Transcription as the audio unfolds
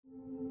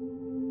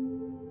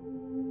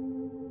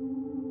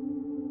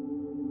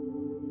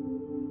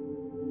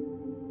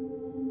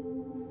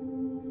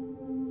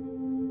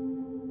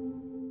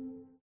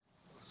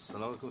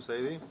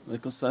alaikum, Sayyidi.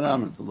 Alaikum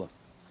salam wa rahmatullah.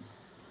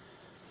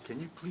 Can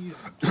you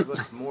please give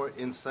us more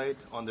insight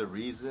on the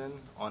reason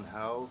on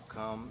how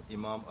come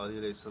Imam Ali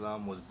alayhi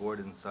salam was bored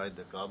inside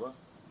the Kaaba?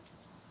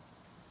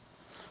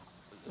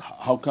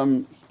 How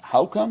come?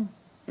 How come?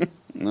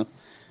 No,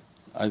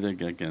 I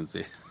think I can't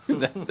say.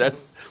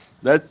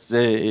 That's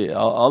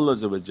Allah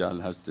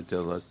has to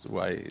tell us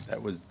why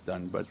that was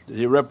done. But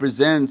he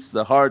represents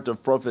the heart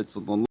of Prophet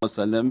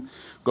ﷺ.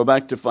 Go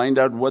back to find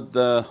out what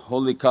the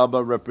holy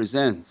Kaaba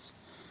represents.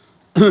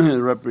 It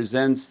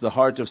represents the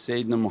heart of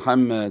Sayyidina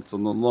Muhammad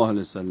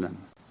ﷺ,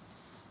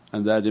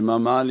 and that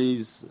Imam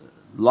Ali's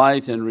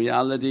light and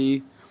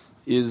reality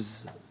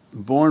is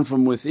born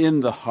from within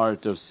the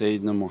heart of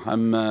Sayyidina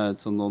Muhammad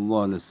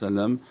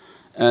ﷺ,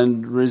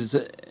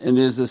 and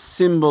is a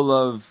symbol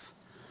of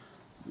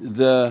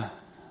the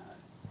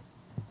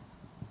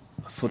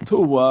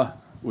futuwa,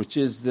 which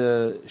is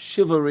the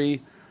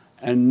chivalry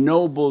and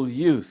noble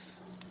youth.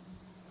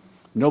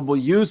 Noble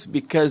youth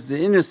because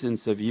the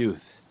innocence of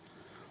youth.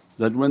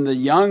 That when the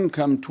young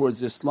come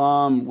towards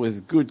Islam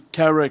with good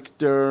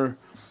character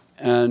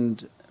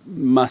and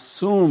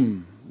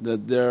masoom,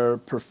 that they're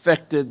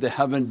perfected, they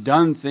haven't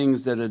done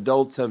things that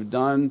adults have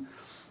done,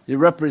 it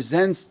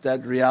represents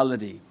that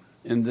reality.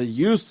 In the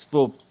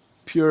youthful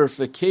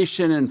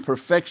purification and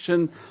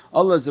perfection,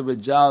 Allah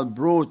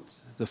brought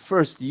the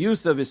first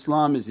youth of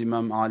Islam is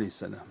Imam Ali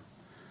salam,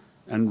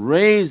 and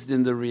raised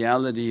in the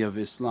reality of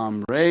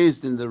Islam,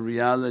 raised in the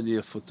reality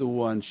of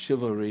futuwa and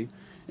chivalry,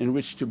 in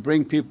which to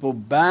bring people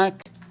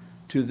back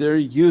to their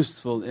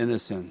youthful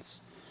innocence.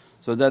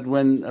 So that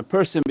when a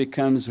person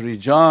becomes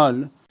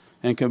rijal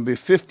and can be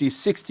 50,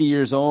 60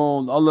 years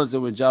old,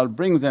 Allah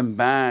bring them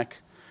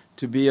back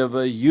to be of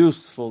a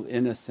youthful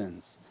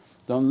innocence.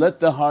 Don't let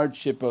the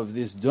hardship of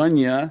this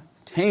dunya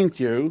taint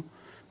you,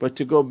 but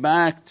to go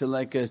back to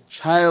like a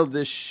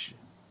childish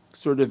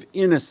sort of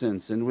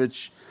innocence in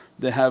which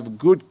they have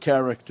good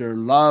character,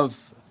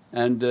 love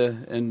and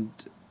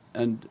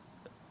a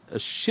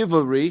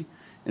chivalry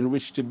in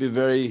which to be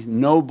very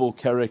noble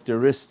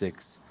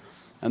characteristics.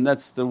 And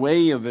that's the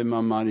way of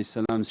Imam Ali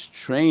salam's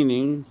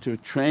training, to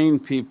train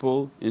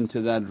people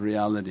into that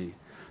reality.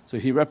 So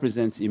he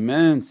represents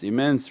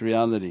immense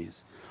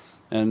realities.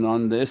 And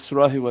on the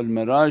Isra wal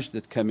Miraj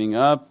that coming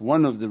up,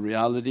 one of the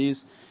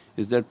realities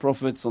is that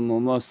Prophet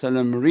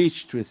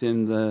reached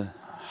within the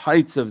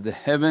heights of the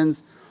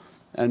heavens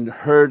and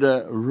heard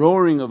a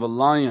roaring of a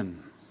lion.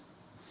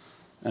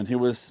 And he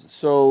was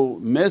so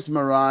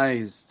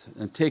mesmerized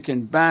and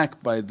taken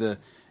back by the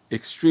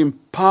extreme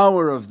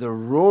power of the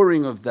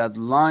roaring of that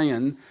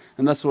lion,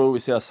 and that's why we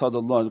say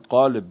Asadullah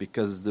al-Qalib,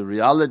 because the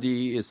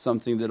reality is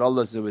something that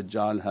Allah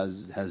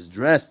has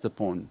dressed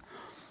upon.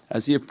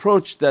 As he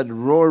approached that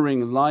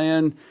roaring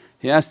lion,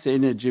 he asked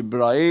Sayyidina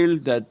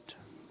Jibreel that,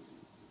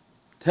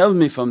 tell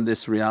me from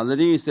this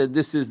reality. He said,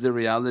 this is the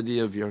reality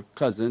of your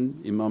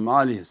cousin Imam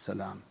Ali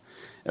salam.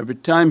 Every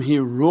time he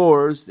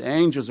roars, the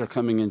angels are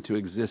coming into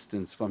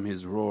existence from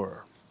his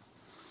roar.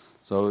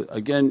 So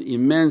again,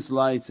 immense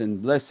lights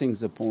and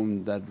blessings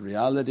upon that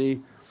reality,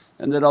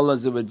 and that Allah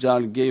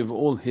gave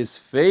all His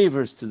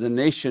favours to the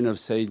nation of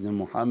Sayyidina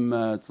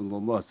Muhammad.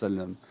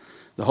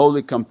 The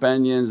holy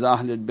companions,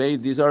 Ahlul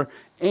Bayt, these are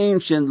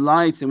ancient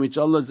lights in which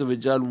Allah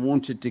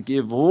wanted to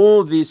give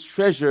all these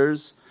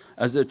treasures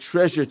as a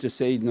treasure to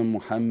Sayyidina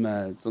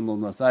Muhammad.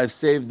 I've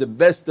saved the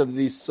best of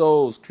these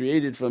souls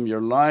created from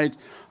your light,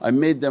 I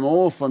made them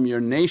all from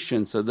your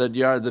nation, so that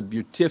you are the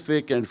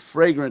beatific and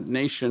fragrant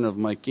nation of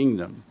my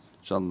kingdom,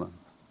 inshaAllah.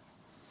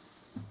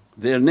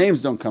 Their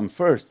names don't come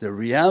first, their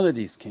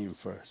realities came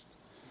first.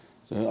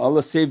 So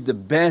Allah saved the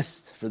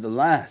best for the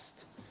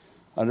last.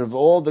 Out of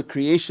all the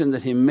creation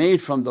that He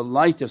made from the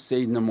light of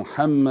Sayyidina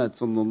Muhammad,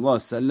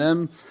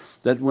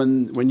 that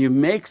when you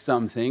make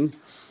something,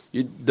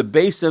 the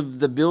base of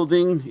the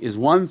building is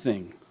one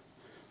thing,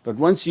 but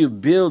once you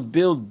build,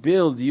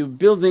 you're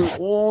building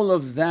all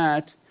of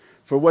that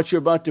for what you're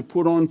about to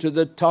put onto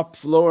the top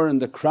floor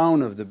and the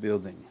crown of the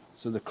building.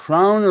 So the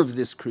crown of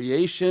this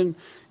creation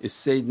is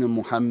Sayyidina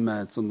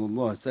Muhammad.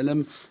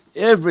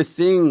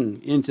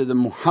 Everything into the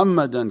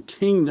Muhammadan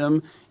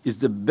kingdom is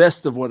the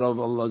best of what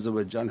Allah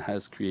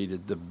has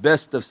created, the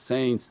best of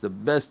saints, the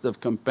best of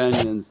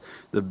companions,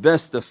 the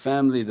best of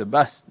family, the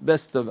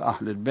best of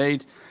Ahlul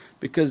Bayt,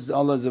 because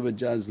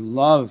Allah's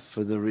love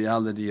for the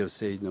reality of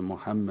Sayyidina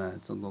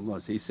Muhammad.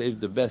 He saved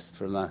the best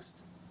for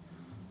last,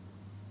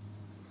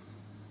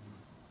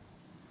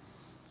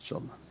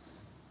 inshaAllah.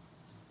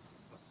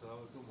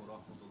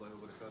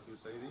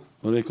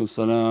 Wa alaikum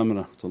salam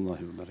wa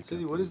rahmatullahi wa barakatuh.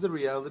 Sayyidi, what is the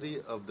reality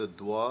of the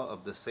dua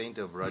of the saint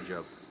of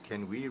Rajab?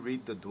 Can we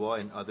read the dua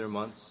in other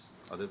months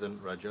other than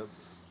Rajab?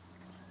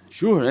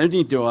 Sure,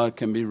 any dua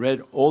can be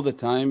read all the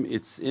time.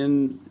 It's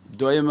in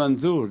Dua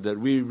Manzoor that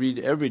we read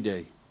every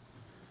day.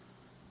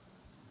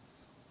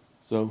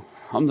 So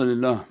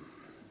alhamdulillah,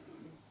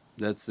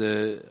 that's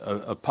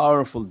a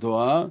powerful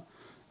dua.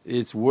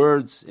 Its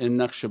words in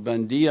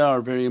Naqshbandiya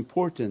are very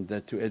important,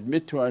 that to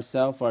admit to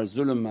ourselves our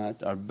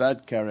zulumat, our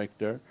bad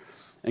character,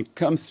 and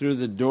come through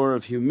the door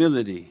of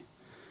humility.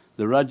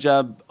 The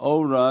Rajab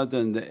awrad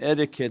and the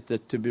etiquette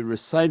that to be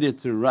recited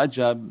through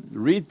Rajab,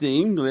 read the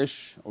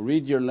English or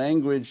read your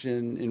language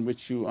in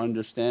which you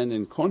understand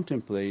and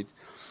contemplate,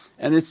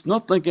 and it's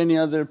not like any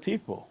other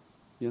people.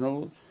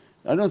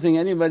 I don't think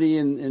anybody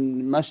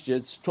in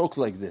masjids talk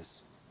like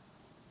this,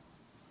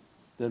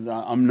 that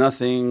I'm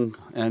nothing,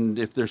 and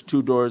if there's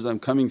two doors I'm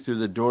coming through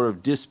the door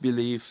of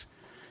disbelief.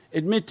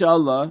 Admit to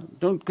Allah,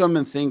 don't come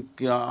and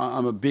think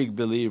I'm a big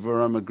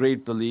believer, I'm a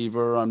great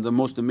believer, I'm the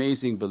most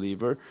amazing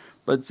believer,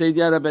 but say,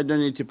 Ya Rabbi, don't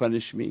need to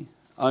punish me.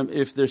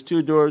 If there's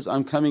two doors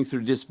I'm coming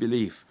through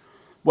disbelief.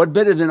 What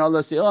better than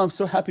Allah say, oh I'm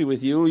so happy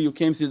with you, you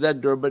came through that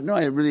door, but no,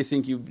 I really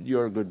think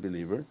you're a good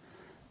believer.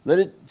 Let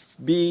it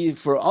be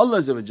for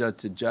Allah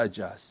to judge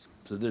us.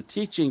 So the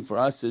teaching for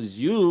us is,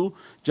 you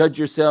judge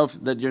yourself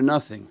that you're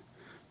nothing,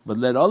 but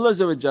let Allah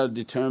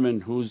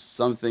determine who's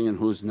something and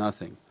who's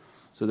nothing,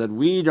 so that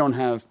we don't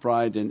have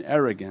pride and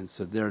arrogance.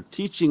 So their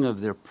teaching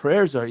of their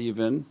prayers are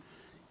even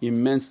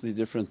immensely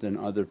different than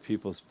other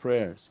people's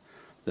prayers,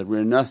 that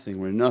we're nothing,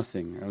 we're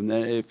nothing. And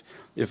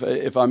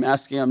if I'm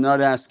asking, I'm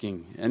not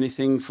asking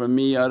anything from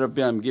me, Ya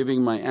Rabbi, I'm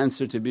giving my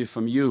answer to be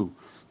from you,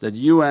 that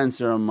you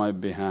answer on my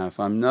behalf.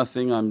 I'm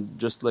nothing, I'm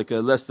just like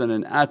less than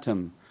an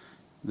atom.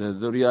 The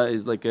dhurriya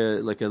is like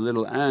a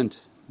little ant,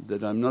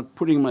 that I'm not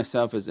putting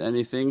myself as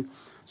anything.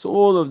 So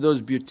all of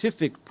those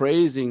beatific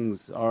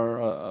praisings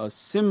are a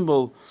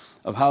symbol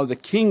of how the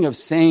king of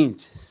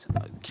saints,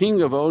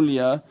 king of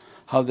awliya,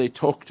 how they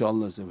talk to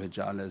Allah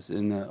as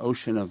in the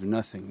ocean of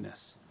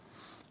nothingness.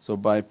 So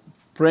by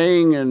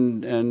praying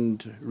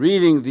and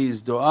reading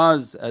these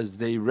du'as as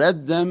they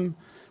read them,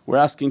 we're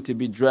asking to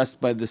be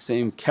dressed by the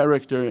same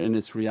character in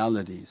its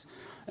realities.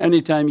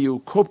 Anytime you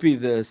copy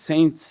the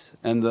saints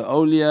and the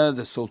awliya,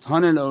 the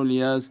sultan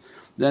al-awliyas,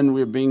 then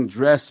we're being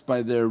dressed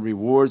by their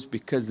rewards,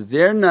 because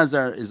their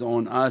nazar is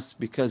on us,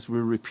 because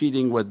we're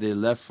repeating what they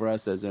left for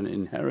us as an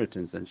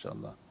inheritance,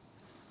 inshaAllah.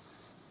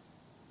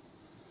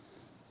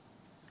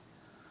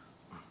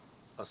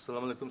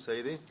 As-salamu alaykum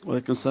Sayyidi. Wa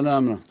alaykum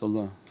as-salam wa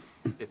rahmatullah.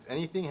 If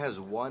anything has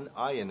one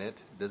eye in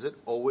it, does it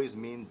always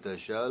mean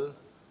Dajjal,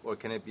 or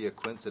can it be a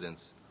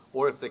coincidence?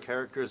 Or if the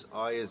character's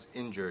eye is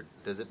injured,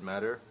 does it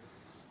matter?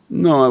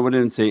 No, I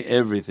wouldn't say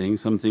everything.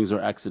 Some things are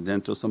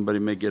accidental, somebody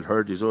may get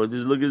hurt, he's, oh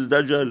this look is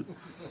Dajjal,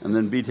 and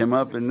then beat him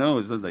up, and no,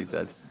 it's not like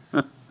that.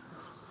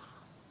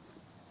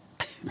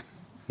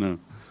 No.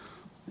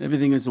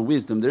 Everything is a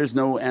wisdom, there's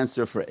no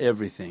answer for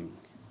everything.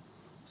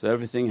 So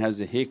everything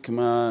has a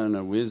hikmah and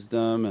a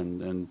wisdom,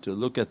 and to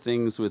look at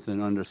things with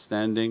an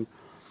understanding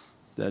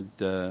that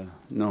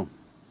no,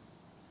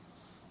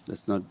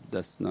 that's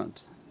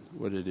not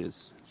what it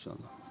is, inshaAllah.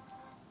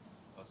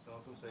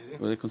 As-salamu alaykum Sayyidi.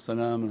 Wa alaykum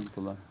as-salam wa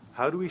rahmatullah.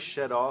 How do we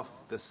shed off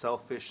the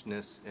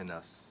selfishness in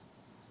us?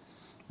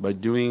 By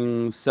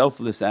doing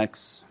selfless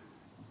acts.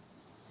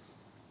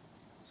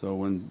 So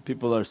when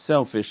people are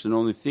selfish and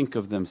only think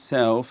of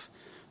themselves,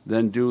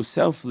 then do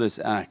selfless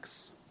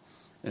acts,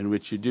 in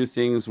which you do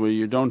things where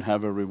you don't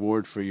have a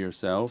reward for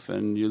yourself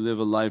and you live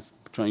a life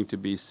trying to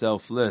be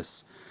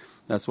selfless.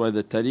 That's why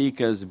the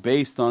tariqah is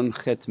based on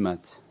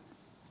khidmat.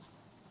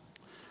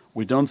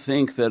 We don't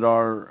think that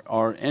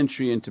our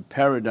entry into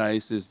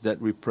paradise is that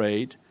we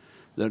prayed,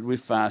 that we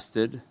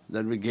fasted,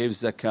 that we gave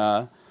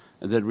zakah,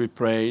 that we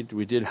prayed,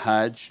 we did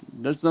hajj.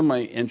 That's not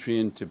my entry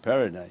into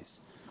paradise.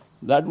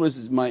 That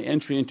was my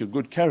entry into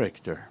good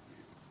character.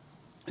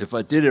 If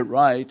I did it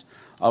right,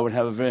 I would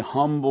have a very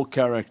humble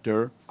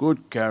character,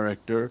 good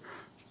character,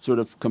 sort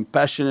of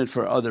compassionate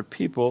for other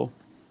people,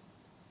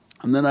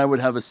 and then I would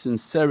have a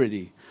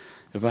sincerity.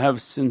 If I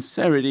have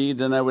sincerity,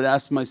 then I would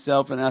ask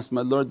myself and ask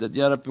my Lord that,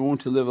 Ya Rabbi, I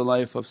want to live a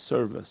life of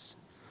service.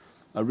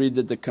 I read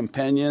that the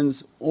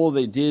companions, all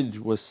they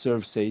did was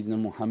serve Sayyidina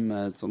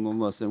Muhammad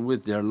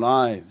with their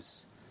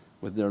lives.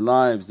 With their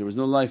lives, there was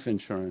no life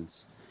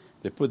insurance.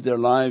 They put their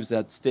lives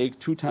at stake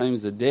 2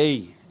 times a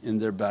day in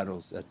their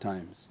battles at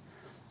times.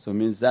 So it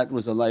means that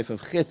was a life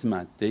of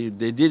khidmat. They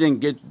didn't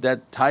get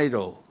that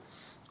title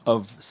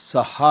of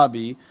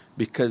Sahabi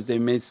because they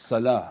made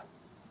salah,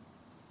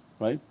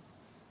 right?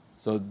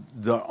 So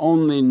the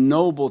only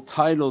noble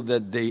title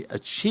that they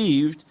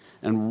achieved,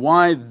 and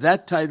why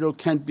that title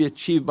can't be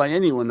achieved by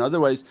anyone,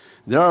 otherwise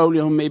there are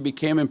awliya who maybe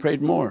came and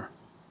prayed more.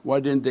 Why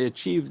didn't they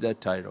achieve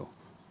that title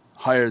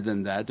higher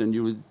than that?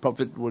 And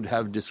Prophet would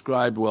have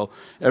described, well,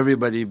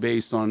 everybody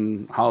based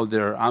on how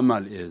their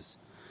amal is.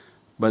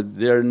 But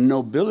their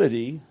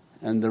nobility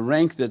and the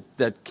rank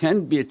that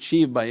can be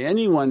achieved by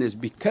anyone is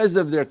because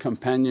of their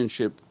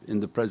companionship in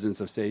the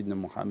presence of Sayyidina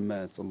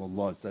Muhammad,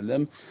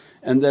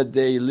 and that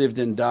they lived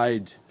and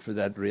died for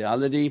that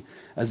reality.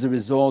 As a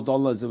result,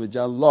 Allah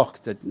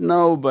locked that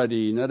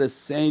nobody, not a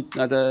saint,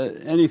 not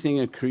anything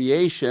in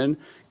creation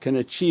can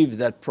achieve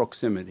that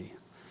proximity,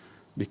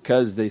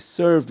 because they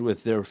served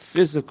with their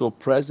physical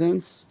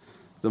presence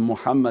the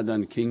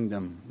Muhammadan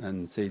kingdom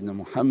and Sayyidina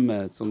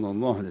Muhammad.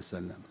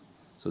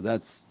 So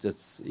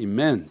that's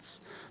immense.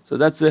 So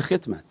that's the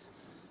khidmat.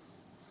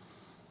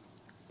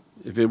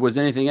 If it was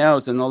anything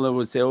else, then Allah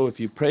would say, oh if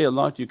you pray a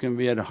lot you can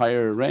be at a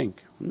higher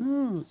rank.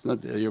 No, No, it's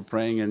not you're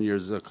praying and you're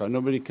zakah.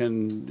 Nobody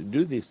can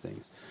do these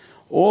things.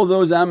 All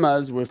those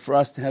amas were for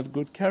us to have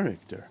good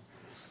character.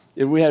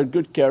 If we had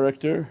good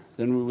character,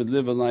 then we would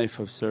live a life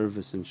of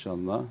service,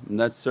 inshaAllah, and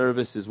that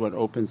service is what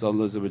opens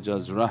Allah's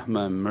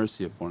rahmah and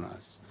mercy upon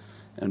us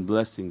and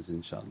blessings,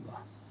 inshaAllah.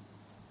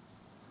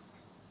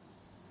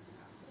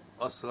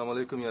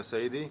 As-salamu alaykum ya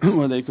Sayyidi.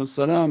 Wa alaykum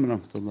as-salam wa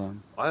rahmatullah.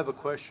 I have a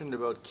question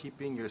about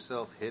keeping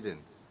yourself hidden.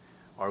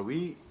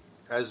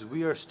 As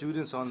we are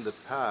students on the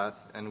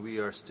path and we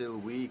are still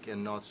weak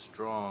and not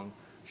strong,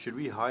 should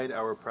we hide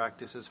our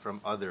practices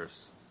from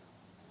others?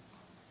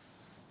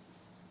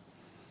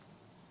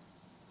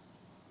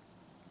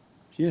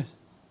 Yes.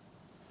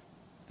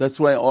 That's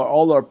why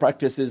all our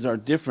practices are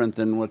different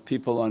than what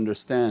people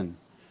understand.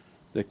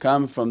 They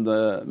come from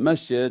the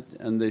masjid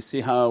and they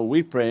see how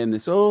we pray and they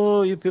say,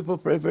 oh, you people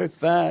pray very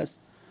fast.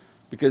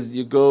 Because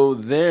you go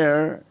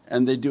there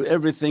and they do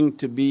everything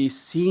to be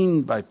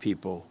seen by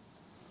people,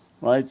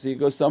 right? So you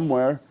go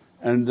somewhere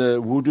and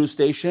the wudu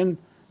station,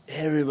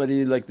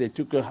 everybody like they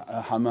took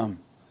a hammam,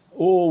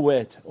 all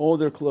wet, all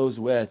their clothes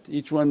wet,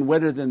 each one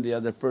wetter than the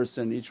other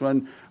person, each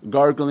one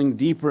gargling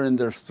deeper in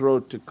their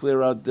throat to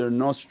clear out their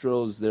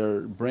nostrils,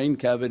 their brain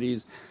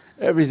cavities,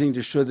 everything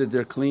to show that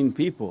they're clean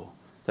people.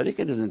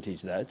 Tariqah doesn't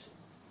teach that.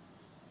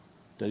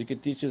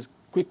 Tariqah teaches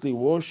quickly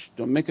wash,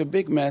 don't make a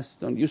big mess,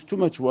 don't use too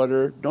much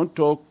water, don't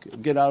talk,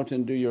 get out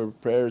and do your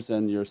prayers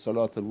and your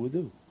salat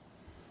al-wudu.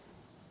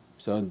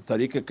 So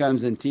tariqah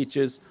comes and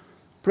teaches,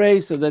 pray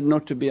so that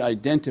not to be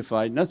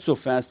identified, not so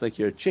fast like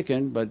you're a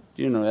chicken but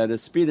at a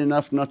speed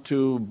enough not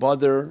to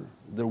bother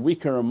the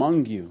weaker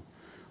among you,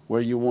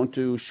 where you want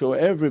to show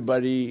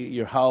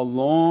everybody how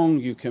long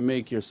you can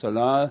make your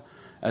salah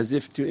as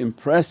if to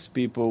impress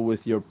people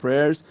with your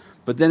prayers,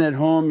 but then at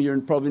home you're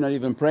probably not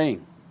even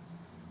praying.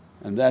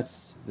 And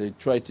they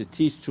try to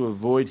teach to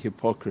avoid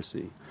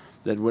hypocrisy,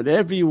 that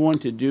whatever you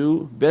want to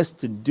do, best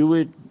to do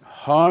it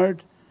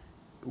hard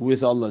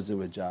with Allah.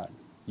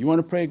 You want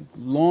to pray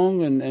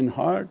long and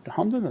hard,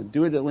 alhamdulillah,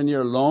 do it when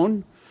you're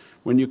alone,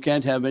 when you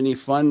can't have any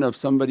fun of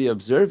somebody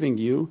observing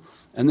you,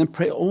 and then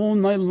pray all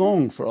night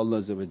long for Allah.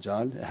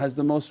 It has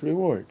the most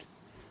reward.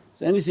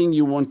 So anything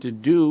you want to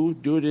do,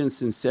 do it in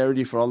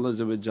sincerity for Allah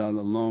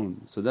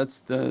alone. So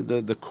that's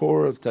the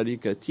core of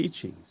tariqah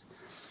teachings,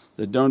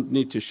 that don't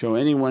need to show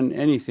anyone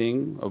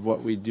anything of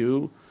what we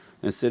do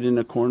and sit in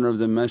a corner of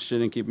the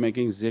masjid and keep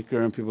making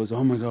zikr and people say,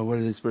 oh my God, what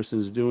are these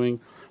persons doing?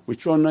 We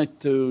try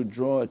not to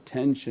draw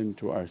attention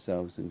to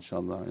ourselves,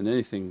 inshaAllah, in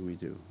anything we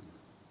do.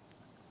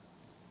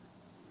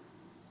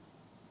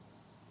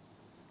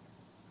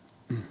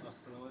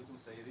 As-salamu alaykum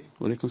Sayyidi.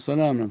 Wa alaykum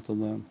as-salam wa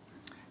rahmatullah.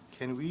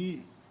 Can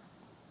we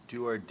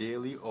do our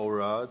daily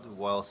awrad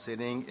while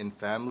sitting in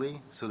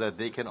family so that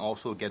they can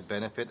also get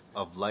benefit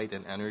of light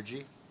and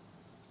energy?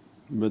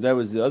 But that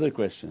was the other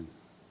question.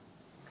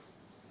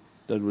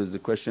 That was the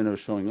question of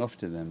showing off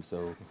to them.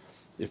 So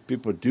if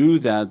people do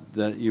that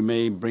you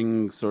may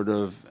bring sort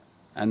of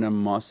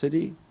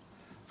animosity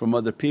from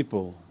other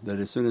people, that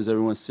as soon as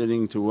everyone's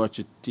sitting to watch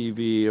a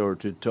TV or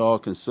to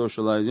talk and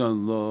socialize, Ya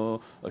Allah,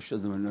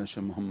 ashhadu an la ilaha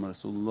illallah Muhammad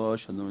Rasulullah,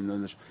 ashhadu an la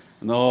ilaha illallah.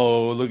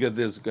 No, look at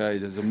this guy,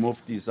 there's a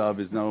mufti sahib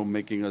is now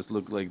making us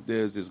look like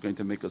this, is going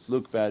to make us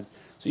look bad.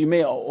 So you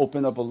may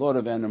open up a lot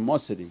of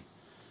animosity,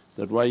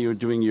 that why you're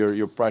doing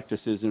your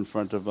practices in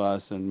front of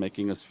us and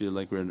making us feel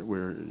like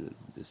we're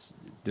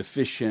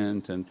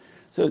deficient. And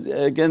so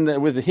again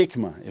with the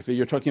hikmah, if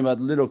you're talking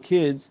about little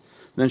kids,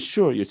 then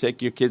sure, you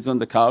take your kids on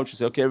the couch, you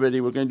say, okay ready,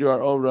 we're going to do our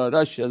awrad,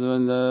 ashhadu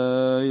an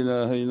la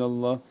ilaha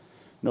illallah,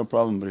 no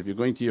problem. But if you're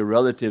going to your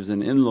relatives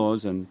and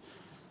in-laws and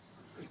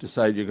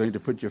decide you're going to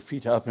put your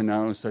feet up and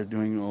now and start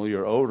doing all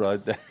your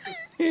awrad,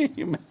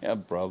 you may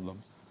have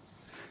problems.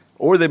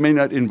 Or they may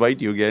not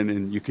invite you again,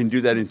 and you can do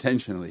that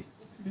intentionally.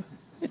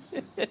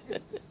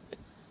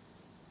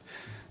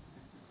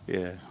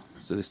 Yeah,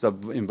 so they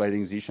stop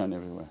inviting Zishan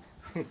everywhere.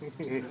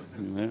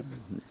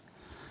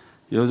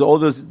 All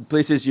those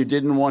places you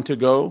didn't want to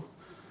go,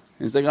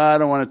 it's like, I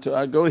don't want to,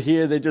 I go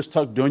here, they just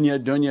talk dunya,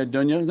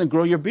 then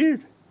grow your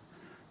beard.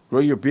 Grow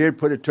your beard,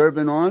 put a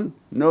turban on,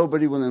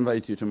 nobody will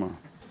invite you tomorrow.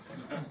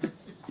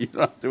 You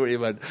don't have to worry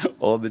about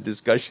all the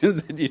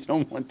discussions that you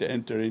don't want to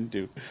enter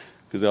into.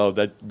 Because, oh,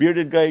 that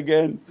bearded guy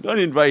again, don't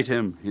invite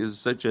him, he's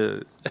such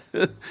a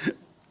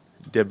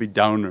Debbie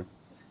Downer.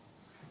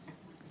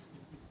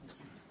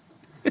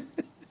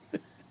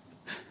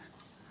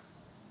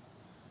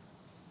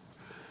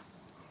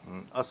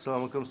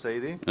 As-salamu alaykum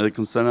Sayyidi.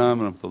 Alaykum salam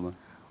wa rahmatullah.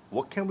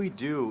 What can we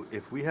do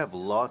if we have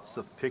lots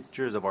of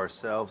pictures of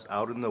ourselves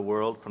out in the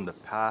world from the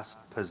past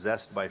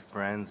possessed by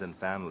friends and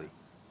family?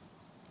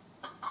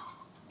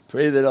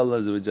 Pray that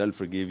Allah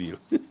forgive you.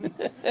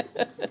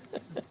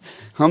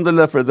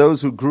 Alhamdulillah, for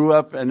those who grew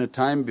up in a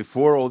time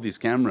before all these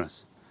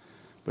cameras.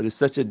 But it's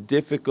such a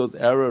difficult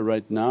era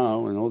right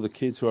now, and all the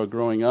kids who are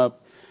growing up,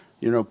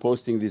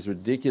 posting these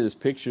ridiculous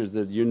pictures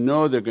that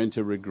they're going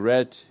to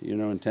regret,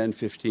 in 10,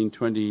 15,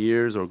 20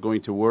 years, or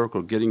going to work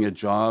or getting a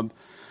job.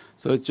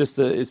 So it's just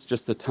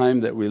the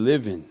time that we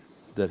live in.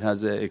 that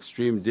has an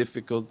extreme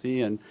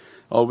difficulty, and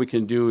all we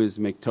can do is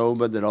make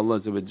tawbah that Allah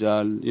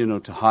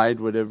to hide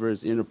whatever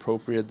is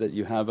inappropriate that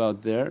you have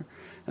out there,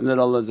 and that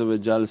Allah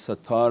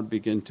sattar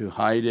begin to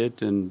hide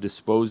it and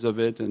dispose of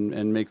it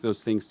and make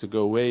those things to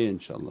go away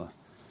inshaAllah.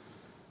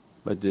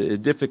 But a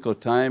difficult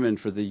time, and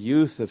for the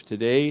youth of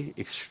today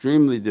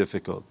extremely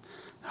difficult.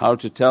 How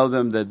to tell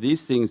them that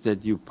these things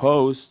that you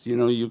post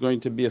you're going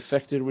to be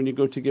affected when you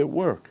go to get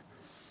work,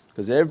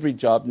 because every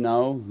job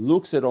now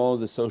looks at all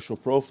the social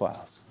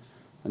profiles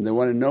and they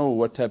want to know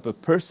what type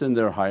of person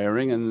they're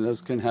hiring, and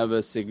those can have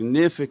a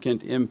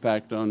significant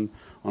impact on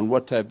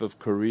what type of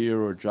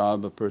career or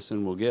job a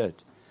person will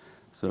get.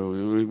 So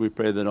we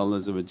pray that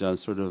Allah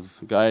sort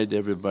of guide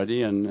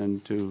everybody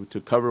and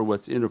to cover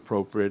what's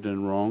inappropriate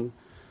and wrong,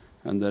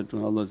 and that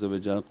Allah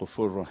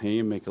Ghafoor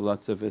Rahim, make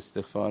lots of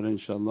istighfar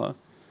inshaAllah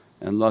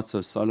and lots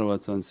of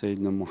salawats on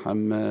Sayyidina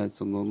Muhammad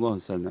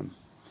Subhana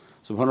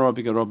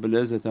rabbika rabbil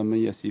izzati amma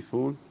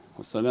yasifoon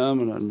wa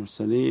salaamun al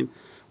mursaleen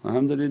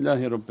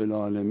walhamdulillahi rabbil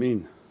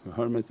alameen bi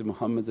hurmati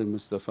Muhammad al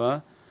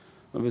Mustafa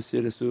wa bi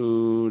siri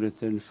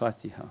Surat al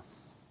Fatiha.